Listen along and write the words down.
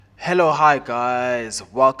Hello, hi guys.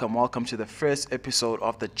 Welcome to the first episode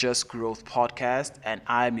of the Just Growth podcast, and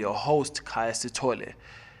I'm your host, Kaya Sitole.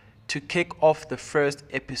 To kick off the first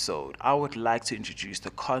episode, I would like to introduce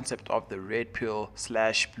the concept of the red pill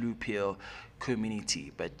slash blue pill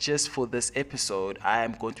community. But just for this episode, I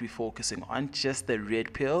am going to be focusing on just the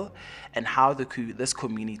red pill and how this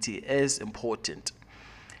community is important.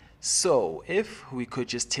 So, if we could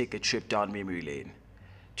just take a trip down memory lane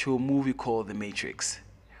to a movie called The Matrix.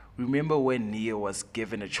 Remember when Neo was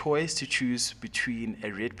given a choice to choose between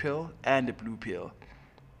a red pill and a blue pill?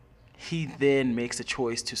 He then makes a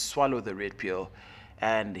choice to swallow the red pill,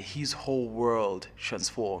 and his whole world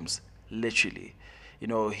transforms, literally.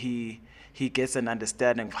 He gets an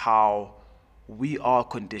understanding of how we are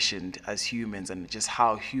conditioned as humans and just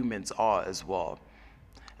how humans are as well.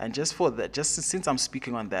 And just for that, just since I'm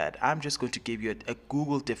speaking on that, I'm just going to give you a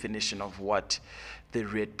Google definition of what the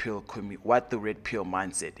red pill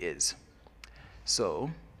mindset is. So,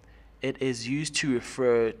 it is used to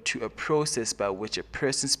refer to a process by which a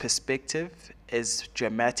person's perspective is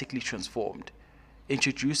dramatically transformed,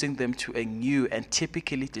 introducing them to a new and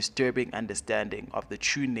typically disturbing understanding of the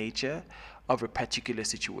true nature of a particular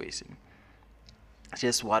situation.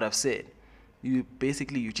 Just what I've said. You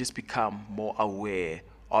just become more aware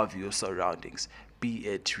of your surroundings, be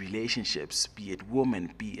it relationships, be it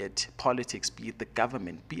women, be it politics, be it the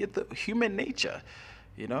government, be it the human nature.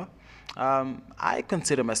 You know, I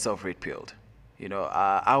consider myself red pilled.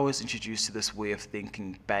 I was introduced to this way of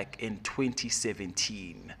thinking back in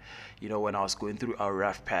 2017. When I was going through a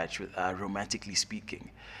rough patch, romantically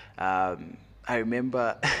speaking. I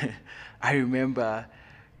remember, I remember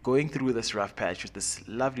going through this rough patch with this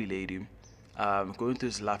lovely lady, going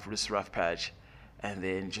through this rough patch, and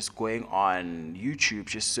then just going on YouTube,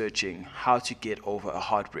 just searching how to get over a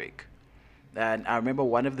heartbreak. And I remember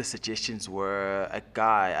one of the suggestions were a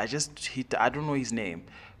guy. I don't know his name,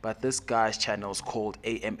 but this guy's channel is called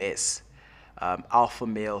AMS, Alpha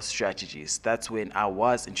Male Strategies. That's when I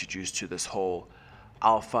was introduced to this whole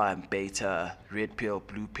alpha and beta, red pill,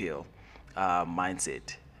 blue pill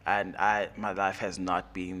mindset, and my life has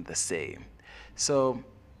not been the same. So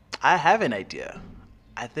I have an idea.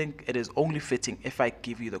 I think it is only fitting if I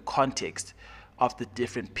give you the context of the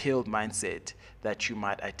different pill mindset that you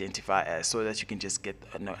might identify as, so that you can just get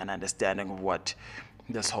an understanding of what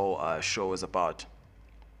this whole show is about.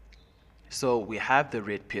 So we have the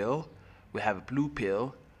red pill, we have a blue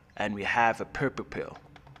pill, and we have a purple pill.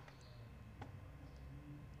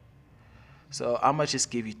 So I'm gonna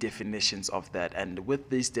just give you definitions of that, and with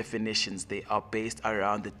these definitions, they are based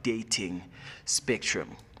around the dating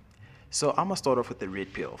spectrum. So I'm gonna start off with the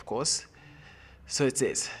red pill, of course. So it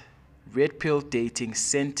says, red pill dating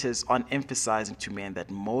centers on emphasizing to men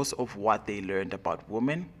that most of what they learned about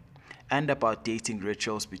women and about dating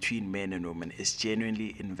rituals between men and women is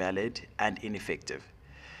genuinely invalid and ineffective.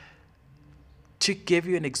 To give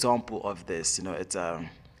you an example of this, it's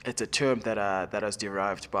a term that was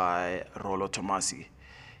derived by Rollo Tomasi.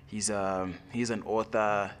 He's an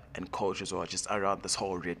author and coach as well, just around this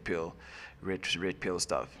whole red pill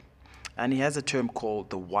stuff. And he has a term called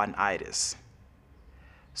the one-itis.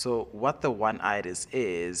 So what the one-itis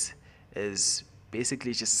is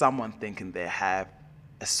basically just someone thinking they have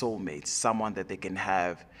a soulmate, someone that they can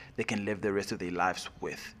live the rest of their lives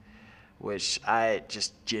with, which I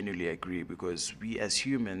just genuinely agree, because we as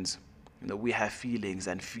humans, we have feelings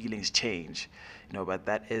and feelings change, but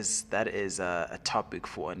that is a topic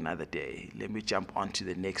for another day. Let me jump on to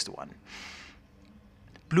the next one.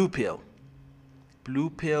 Blue pill.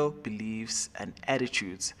 Blue pill beliefs and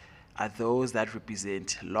attitudes are those that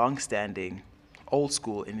represent long-standing, old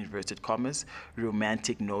school in inverted commas,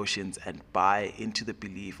 romantic notions and buy into the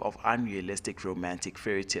belief of unrealistic romantic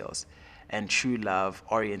fairy tales and true love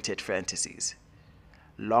oriented fantasies.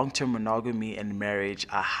 Long-term monogamy and marriage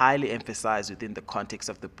are highly emphasized within the context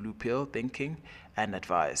of the blue pill thinking and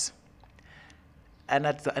advice. And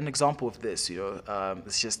an example of this,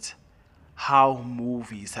 it's just how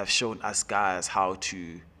movies have shown us guys how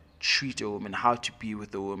to treat a woman, how to be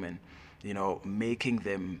with a woman, making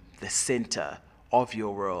them the center of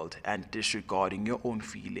your world and disregarding your own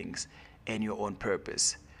feelings and your own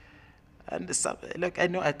purpose. And look, I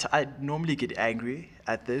know I normally get angry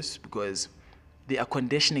at this because they are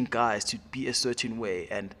conditioning guys to be a certain way,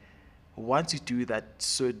 and once you do that,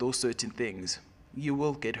 those certain things, you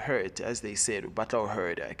will get hurt, as they said, but I'll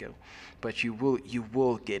hurt, okay? But you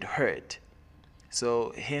will get hurt.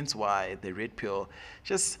 So hence why the red pill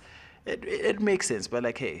just it makes sense, but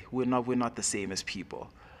like, hey, we're not the same as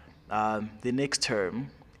people. The next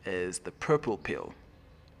term is the purple pill.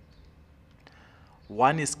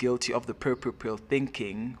 One is guilty of the purple pill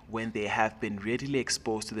thinking when they have been readily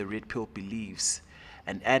exposed to the red pill beliefs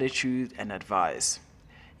and attitude and advice.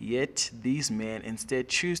 Yet these men instead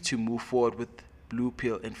choose to move forward with blue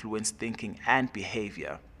pill influenced thinking and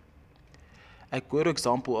behavior. A good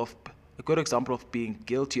example of being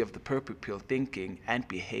guilty of the purple pill thinking and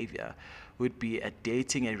behavior would be a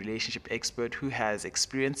dating and relationship expert who has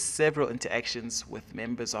experienced several interactions with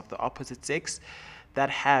members of the opposite sex that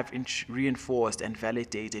have reinforced and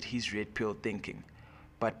validated his red pill thinking.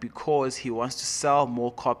 But because he wants to sell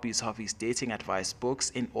more copies of his dating advice books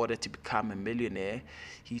in order to become a millionaire,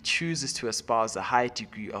 he chooses to espouse a high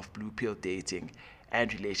degree of blue pill dating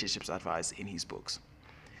and relationships advice in his books.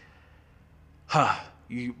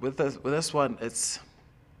 With this one,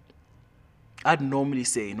 I'd normally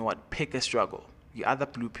say, you know what, pick a struggle. You're either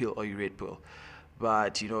blue pill or you red pill.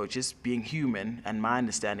 But, just being human, and my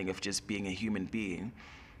understanding of just being a human being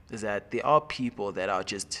is that there are people that are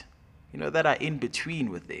just, that are in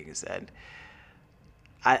between with things. And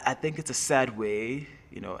I think it's a sad way,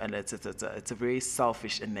 and it's a very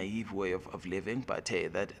selfish and naive way of living. But hey,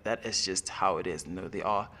 that is just how it is. There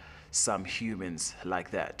are some humans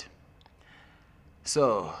like that.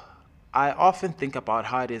 So I often think about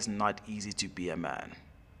how it is not easy to be a man.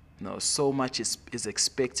 So much is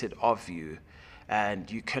expected of you,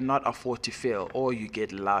 and you cannot afford to fail, or you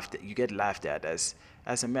get laughed at as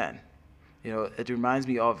a man. It reminds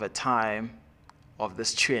me of a time of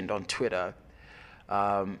this trend on Twitter,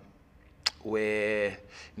 where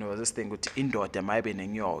this thing with indoda maybe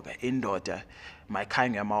nenyoka, indoda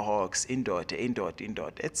mayikhanya amahawks,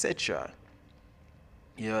 indoda, etc.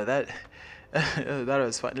 That that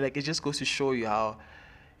was fun. Like, it just goes to show you how,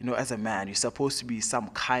 as a man, you're supposed to be some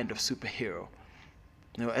kind of superhero.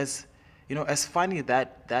 As funny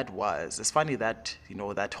that was, as funny that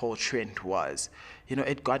that whole trend was,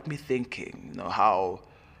 it got me thinking, how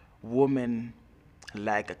women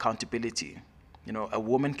lack accountability. A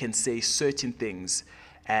woman can say certain things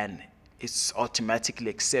and it's automatically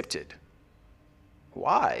accepted.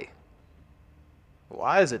 Why?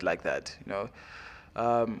 Why is it like that?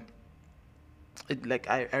 I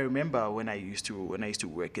remember when I used to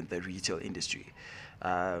work in the retail industry,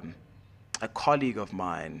 a colleague of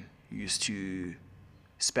mine used to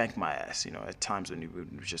spank my ass, at times when we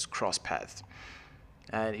would just cross paths.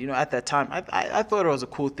 And, at that time, I thought it was a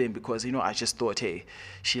cool thing because, I just thought, hey,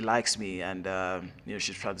 she likes me and,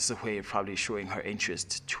 she's trying this way of probably showing her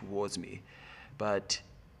interest towards me. But,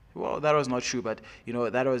 well, that was not true. But,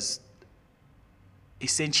 that was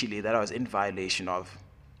essentially that I was in violation of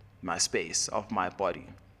my space, of my body.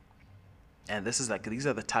 And these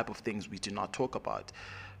are the type of things we do not talk about.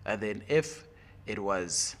 And then if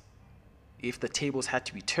the tables had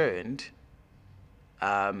to be turned,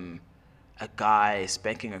 a guy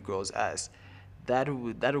spanking a girl's ass, that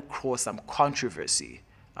would cause some controversy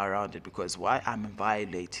around it, because why? I'm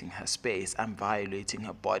violating her space, I'm violating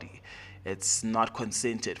her body. It's not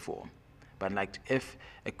consented for. But like, if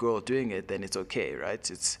a girl doing it, then it's okay, right?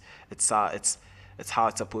 It's how it's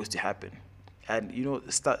supposed to happen. And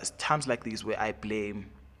times like these where I blame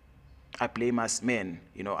us men,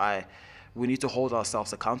 we need to hold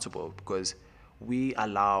ourselves accountable, because we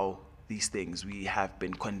allow these things. We have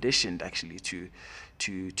been conditioned actually to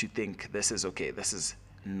think this is okay, this is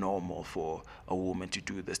normal for a woman to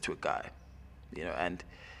do this to a guy, and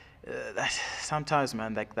that sometimes,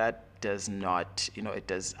 man, like, that does not, it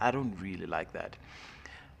does. I don't really like that.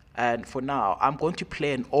 And for now, I'm going to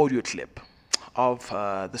play an audio clip of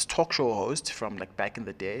this talk show host from like back in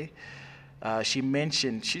the day. She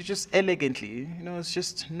just elegantly, it's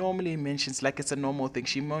just normally mentions, like it's a normal thing.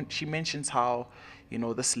 She mentions how,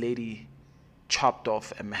 this lady chopped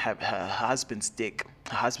off her husband's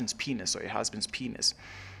penis,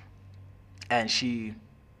 and she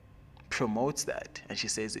promotes that, and she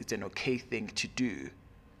says it's an okay thing to do.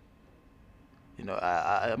 I'm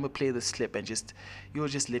gonna play this clip, and you'll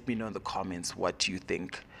just let me know in the comments what you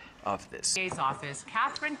think of this. DA's office,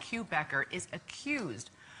 Catherine Q. Becker is accused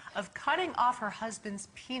of cutting off her husband's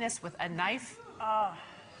penis with a knife,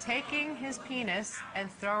 taking his penis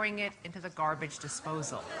and throwing it into the garbage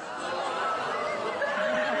disposal.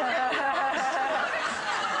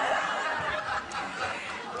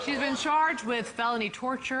 She's been charged with felony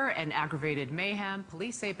torture and aggravated mayhem.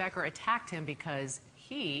 Police say Becker attacked him because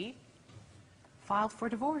he filed for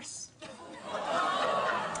divorce.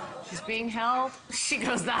 She's being held. She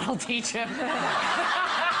goes, that'll teach him.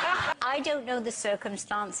 I don't know the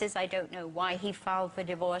circumstances. I don't know why he filed for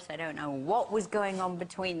divorce. I don't know what was going on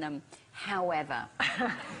between them. However,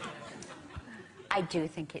 I do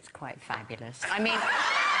think it's quite fabulous. I mean,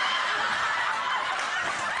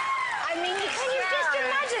 can you just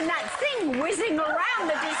imagine that thing whizzing around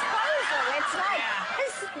the disposal. It's like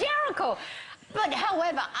hysterical. But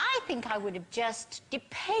however, I think I would have just,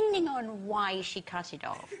 depending on why she cut it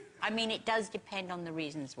off. I mean, it does depend on the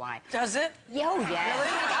reasons why. Does it? Oh, yeah. Oh,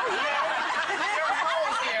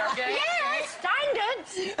 yeah. Yeah,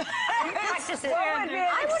 standards. Practice it. What would be an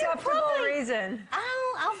I would have acceptable probably... reason?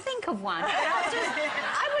 I'll think of one.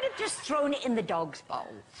 I would have just thrown it in the dog's bowl.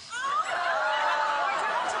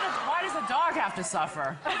 Why does the dog have to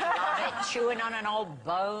suffer? Chewing on an old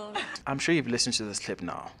bone. I'm sure you've listened to this clip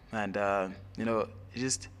now, and you know,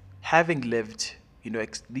 just having lived, you know,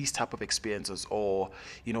 these type of experiences, or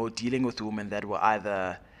you know, dealing with women that were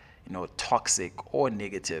either, you know, toxic or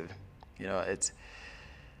negative, you know, it's.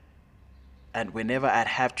 And whenever I'd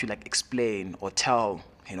have to like explain or tell,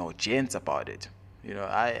 you know, gents about it, you know,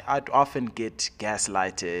 I'd often get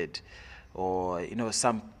gaslighted, or you know,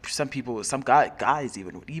 some people, some guys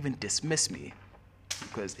even would even dismiss me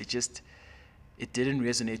because it didn't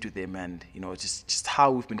resonate with them, and you know, just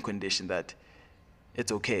how we've been conditioned that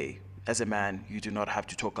it's okay as a man, you do not have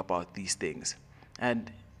to talk about these things.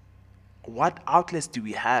 And what outlets do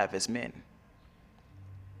we have as men?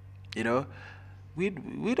 You know, we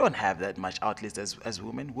don't have that much outlets as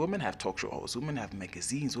women. Women have talk show hosts, women have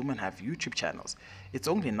magazines, women have YouTube channels. It's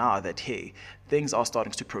only now that, hey, things are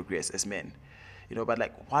starting to progress as men. You know, but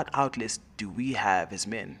like, what outlets do we have as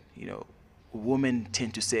men? You know, women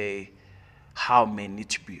tend to say how men need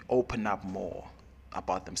to be open up more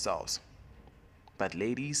about themselves. But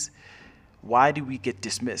ladies, why do we get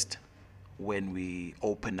dismissed when we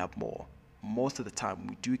open up more? Most of the time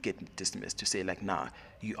we do get dismissed to say like, nah,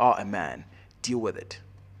 you are a man, deal with it.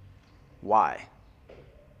 Why?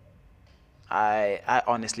 I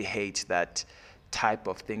honestly hate that type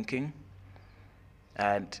of thinking,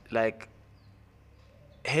 and like,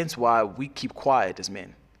 hence why we keep quiet as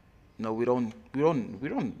men. No, we don't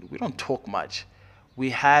talk much. We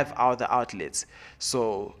have other outlets.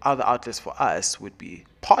 So other outlets for us would be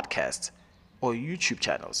podcasts or YouTube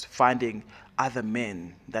channels, finding other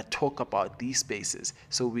men that talk about these spaces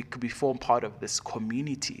so we could form part of this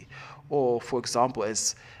community. Or for example,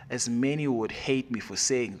 as many would hate me for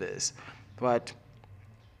saying this, but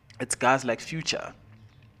it's guys like Future.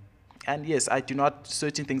 And yes, I do not,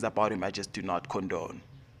 certain things about him I just do not condone,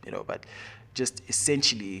 you know, but just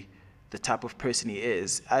essentially the type of person he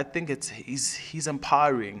is, I think he's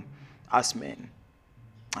empowering us men.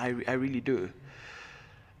 I really do.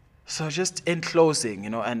 So just in closing, you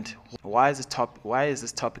know, and why is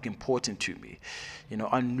this topic important to me? You know,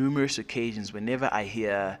 on numerous occasions, whenever I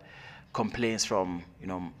hear complaints from, you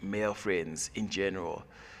know, male friends in general,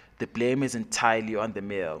 the blame is entirely on the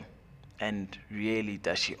male, and really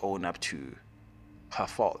does she own up to her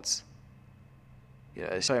faults? You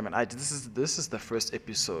know, sorry man, this is the first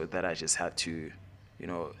episode that I just had to, you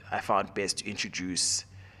know, I found best to introduce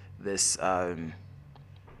this,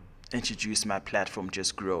 introduce my platform,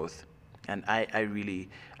 Just Growth. And I really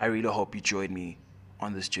hope you join me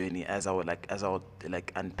on this journey as I would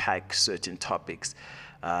unpack certain topics.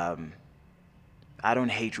 I don't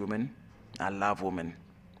hate women, I love women.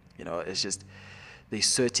 You know, it's just there's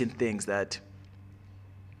certain things that,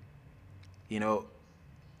 you know,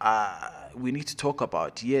 we need to talk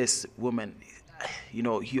about. Yes, women, you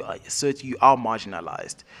know, you are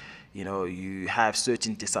marginalized. You know, you have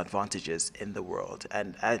certain disadvantages in the world,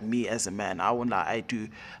 and me as a man, I won't lie, I do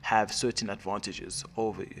have certain advantages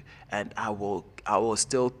over you, and I will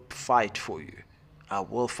still fight for you. I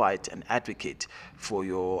will fight and advocate for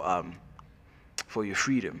your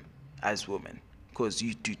freedom as women, because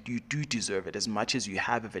you do deserve it as much as you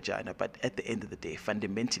have a vagina. But at the end of the day,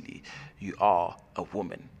 fundamentally, you are a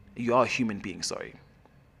woman. You are a human being, sorry.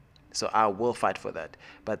 So I will fight for that.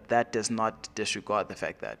 But that does not disregard the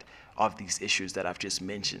fact that of these issues that I've just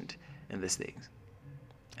mentioned in this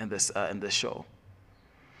show.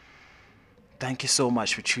 Thank you so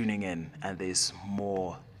much for tuning in, and there's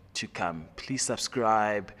more to come. Please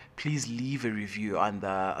subscribe. Please leave a review on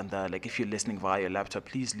the like, if you're listening via your laptop,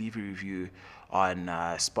 please leave a review on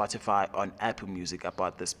Spotify, on Apple Music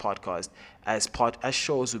about this podcast, as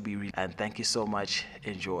shows will be and thank you so much.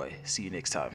 Enjoy. See you next time.